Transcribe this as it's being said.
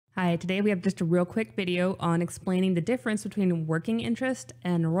Hi, today we have just a real quick video on explaining the difference between working interest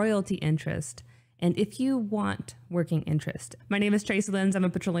and royalty interest. And if you want working interest. My name is Tracy Lenz. I'm a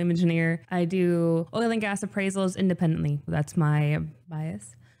petroleum engineer. I do oil and gas appraisals independently. That's my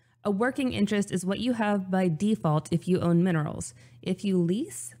bias. A working interest is what you have by default if you own minerals. If you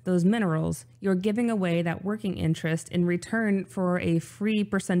lease those minerals, you're giving away that working interest in return for a free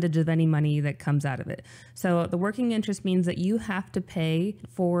percentage of any money that comes out of it. So the working interest means that you have to pay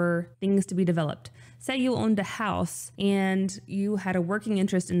for things to be developed. Say you owned a house and you had a working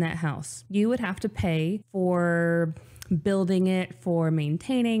interest in that house. You would have to pay for building it, for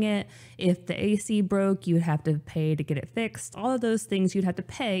maintaining it. If the AC broke, you'd have to pay to get it fixed. All of those things you'd have to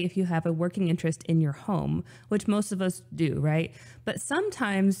pay if you have a working interest in your home, which most of us do, right? But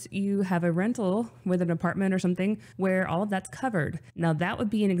sometimes you have a rental with an apartment or something where all of that's covered. Now that would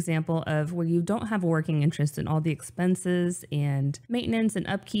be an example of where you don't have a working interest in all the expenses and maintenance and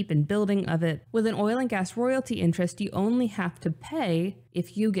upkeep and building of it. With an oil and gas royalty interest, you only have to pay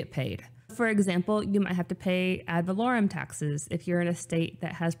if you get paid. For example, you might have to pay ad valorem taxes if you're in a state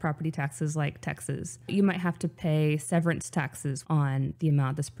that has property taxes like Texas. You might have to pay severance taxes on the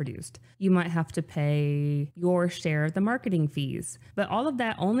amount that's produced. You might have to pay your share of the marketing fees. But all of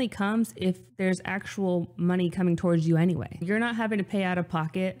that only comes if there's actual money coming towards you anyway. You're not having to pay out of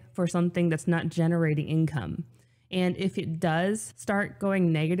pocket for something that's not generating income. And if it does start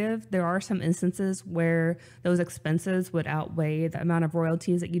going negative, there are some instances where those expenses would outweigh the amount of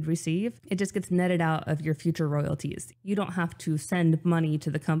royalties that you'd receive. It just gets netted out of your future royalties. You don't have to send money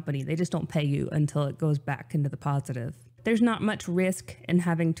to the company. They just don't pay you until it goes back into the positive. There's not much risk in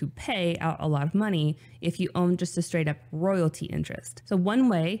having to pay out a lot of money if you own just a straight up royalty interest. So one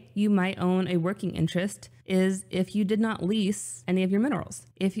way you might own a working interest is if you did not lease any of your minerals.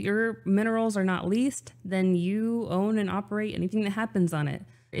 If your minerals are not leased, then you own and operate anything that happens on it.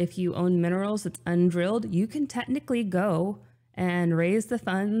 If you own minerals that's undrilled, you can technically go and raise the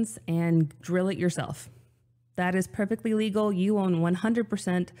funds and drill it yourself. That is perfectly legal. You own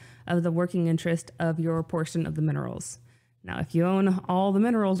 100% of the working interest of your portion of the minerals. Now, if you own all the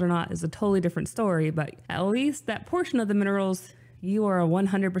minerals or not is a totally different story, but at least that portion of the minerals you are a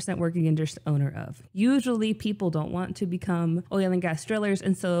 100% working interest owner of. Usually people don't want to become oil and gas drillers,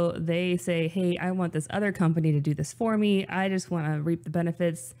 and so they say, hey, I want this other company to do this for me. I just want to reap the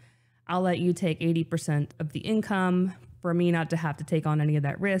benefits. I'll let you take 80% of the income for me not to have to take on any of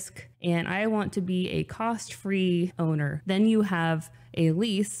that risk. And I want to be a cost-free owner. Then you have a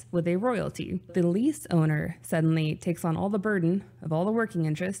lease with a royalty. The lease owner suddenly takes on all the burden of all the working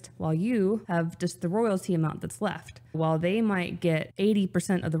interest while you have just the royalty amount that's left. While they might get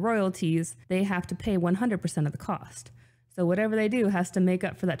 80% of the royalties, they have to pay 100% of the cost. So whatever they do has to make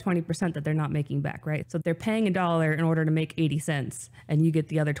up for that 20% that they're not making back, right? So they're paying $1 in order to make 80 cents and you get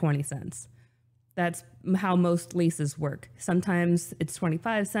the other 20 cents. That's how most leases work. Sometimes it's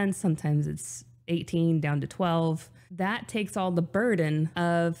 25 cents, sometimes it's 18 down to 12. That takes all the burden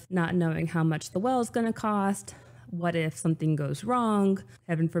of not knowing how much the well is going to cost. What if something goes wrong?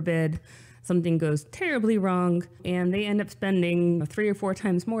 Heaven forbid, something goes terribly wrong and they end up spending 3 or 4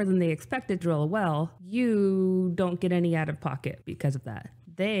 times more than they expected to drill a well. You don't get any out of pocket because of that.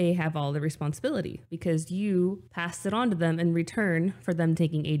 They have all the responsibility because you passed it on to them in return for them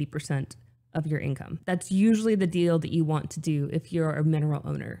taking 80% of your income. That's usually the deal that you want to do if you're a mineral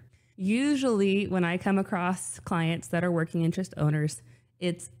owner. Usually when I come across clients that are working interest owners,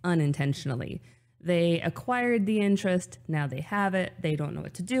 it's unintentionally. They acquired the interest, now they have it, they don't know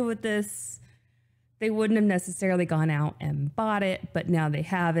what to do with this. They wouldn't have necessarily gone out and bought it, but now they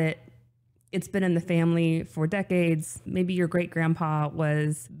have it. It's been in the family for decades. Maybe your great-grandpa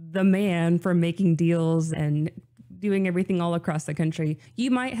was the man for making deals and doing everything all across the country.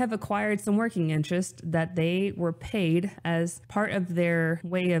 You might have acquired some working interest that they were paid as part of their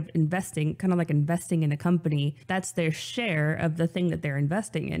way of investing, kind of like investing in a company. That's their share of the thing that they're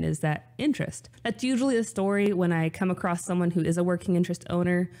investing in, is that interest. That's usually the story when I come across someone who is a working interest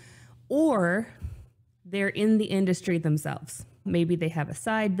owner, or they're in the industry themselves. Maybe they have a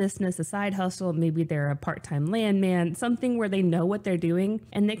side business, a side hustle. Maybe they're a part-time landman, something where they know what they're doing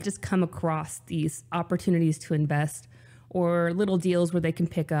and they just come across these opportunities to invest or little deals where they can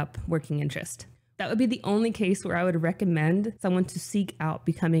pick up working interest. That would be the only case where I would recommend someone to seek out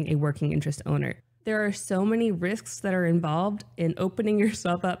becoming a working interest owner. There are so many risks that are involved in opening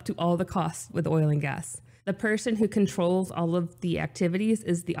yourself up to all the costs with oil and gas. The person who controls all of the activities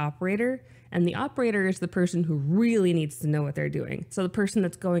is the operator, and the operator is the person who really needs to know what they're doing. So the person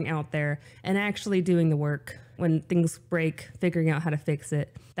that's going out there and actually doing the work when things break, figuring out how to fix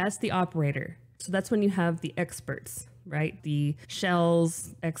it, that's the operator. So that's when you have the experts right? The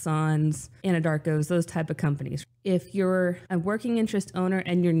Shells, Exxons, Anadarkos, those type of companies. If you're a working interest owner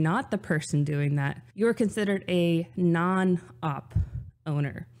and you're not the person doing that, you're considered a non-op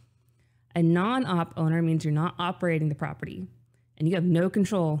owner. A non-op owner means you're not operating the property and you have no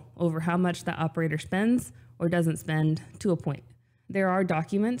control over how much the operator spends or doesn't spend to a point. There are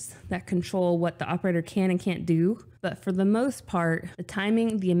documents that control what the operator can and can't do, but for the most part, the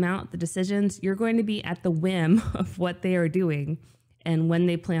timing, the amount, the decisions, you're going to be at the whim of what they are doing and when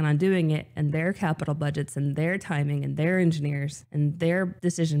they plan on doing it, and their capital budgets and their timing and their engineers and their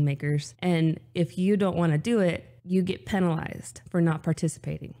decision makers. And if you don't want to do it, you get penalized for not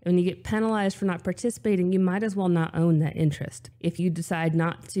participating. When you get penalized for not participating, you might as well not own that interest. If you decide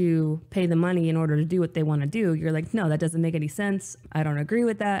not to pay the money in order to do what they want to do, you're like, no, that doesn't make any sense. I don't agree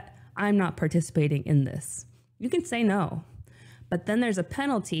with that. I'm not participating in this. You can say no, but then there's a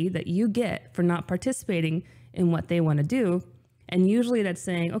penalty that you get for not participating in what they want to do. And usually that's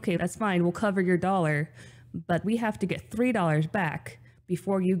saying, okay, that's fine. We'll cover your $1, but we have to get $3 back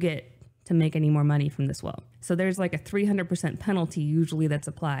before you get to make any more money from this well. So there's like a 300% penalty usually that's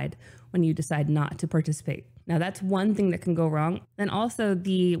applied when you decide not to participate. Now that's one thing that can go wrong. Then also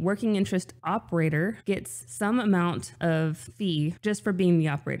the working interest operator gets some amount of fee just for being the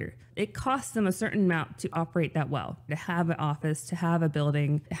operator. It costs them a certain amount to operate that well, to have an office, to have a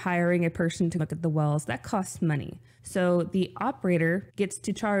building, hiring a person to look at the wells, that costs money. So the operator gets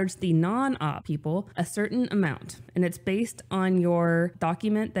to charge the non-op people a certain amount, and it's based on your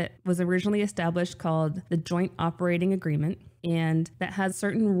document that was originally established called the Joint Operating Agreement. And that has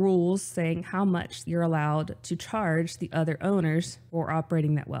certain rules saying how much you're allowed to charge the other owners for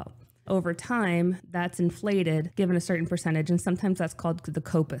operating that well. Over time, that's inflated given a certain percentage, and sometimes that's called the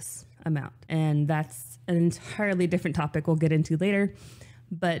COPUS amount. And that's an entirely different topic we'll get into later.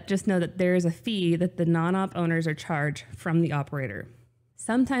 But just know that there is a fee that the non-op owners are charged from the operator.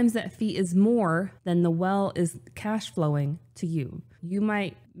 Sometimes that fee is more than the well is cash flowing to you. You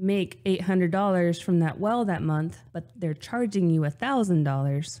might make $800 from that well that month, but they're charging you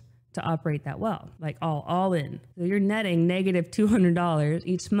 $1,000 to operate that well, like all in. So you're netting negative $200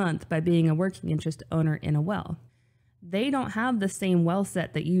 each month by being a working interest owner in a well. They don't have the same well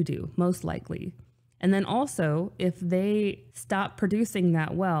set that you do, most likely. And then also, if they stop producing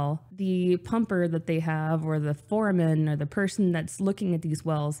that well, the pumper that they have, or the foreman, or the person that's looking at these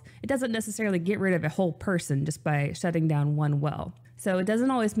wells, it doesn't necessarily get rid of a whole person just by shutting down one well. So it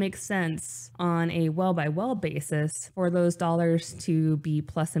doesn't always make sense on a well-by-well basis for those dollars to be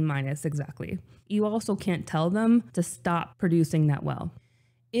plus and minus exactly. You also can't tell them to stop producing that well.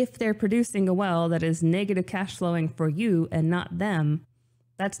 If they're producing a well that is negative cash flowing for you and not them,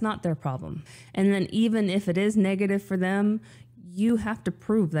 that's not their problem. And then even if it is negative for them, you have to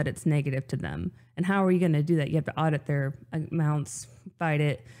prove that it's negative to them. And how are you going to do that? You have to audit their amounts, fight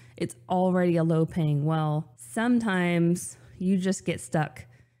it. It's already a low paying well. Sometimes you just get stuck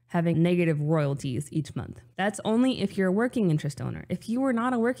having negative royalties each month. That's only if you're a working interest owner. If you are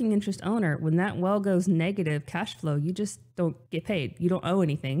not a working interest owner, when that well goes negative cash flow, you just don't get paid. You don't owe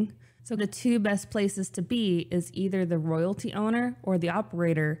anything. So the two best places to be is either the royalty owner or the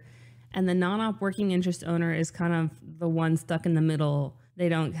operator, and the non-op working interest owner is kind of the one stuck in the middle. They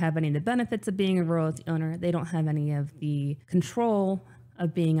don't have any of the benefits of being a royalty owner. They don't have any of the control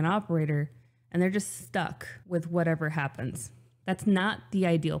of being an operator, and they're just stuck with whatever happens. That's not the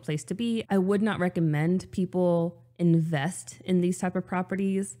ideal place to be. I would not recommend people invest in these type of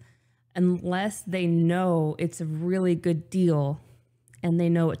properties unless they know it's a really good deal and they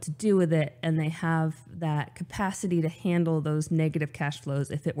know what to do with it, and they have that capacity to handle those negative cash flows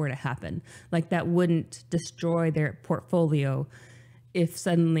if it were to happen. Like, that wouldn't destroy their portfolio if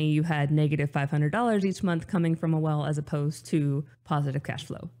suddenly you had negative $500 each month coming from a well as opposed to positive cash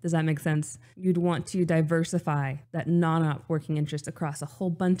flow. Does that make sense? You'd want to diversify that non-op working interest across a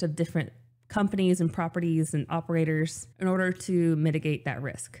whole bunch of different companies and properties and operators in order to mitigate that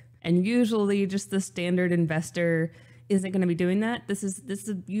risk. And usually just the standard investor isn't going to be doing that. This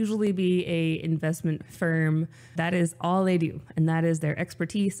would usually be a investment firm. That is all they do, and that is their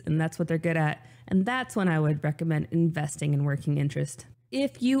expertise, and that's what they're good at. And that's when I would recommend investing in working interest.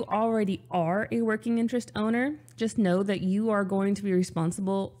 If you already are a working interest owner, just know that you are going to be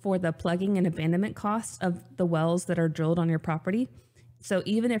responsible for the plugging and abandonment costs of the wells that are drilled on your property. So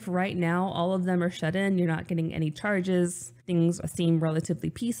even if right now all of them are shut in, you're not getting any charges, things seem relatively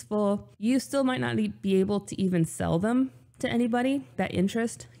peaceful, you still might not be able to even sell them to anybody, that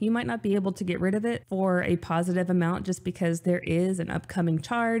interest, you might not be able to get rid of it for a positive amount just because there is an upcoming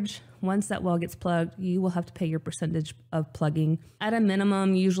charge. Once that well gets plugged, you will have to pay your percentage of plugging. At a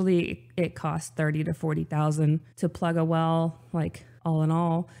minimum, usually it costs $30,000 to $40,000 to plug a well, like all in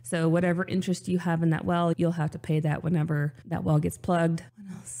all. So whatever interest you have in that well, you'll have to pay that whenever that well gets plugged.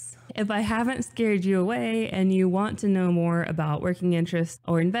 What else? If I haven't scared you away and you want to know more about working interest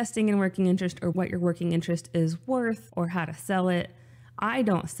or investing in working interest or what your working interest is worth or how to sell it, I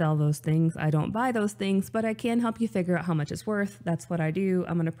don't sell those things. I don't buy those things, but I can help you figure out how much it's worth. That's what I do.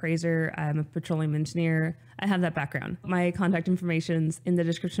 I'm an appraiser. I'm a petroleum engineer. I have that background. My contact information's in the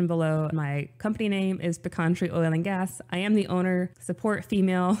description below. My company name is PECAN Tree Oil and Gas. I am the owner, support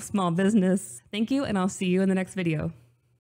female small business. Thank you, and I'll see you in the next video.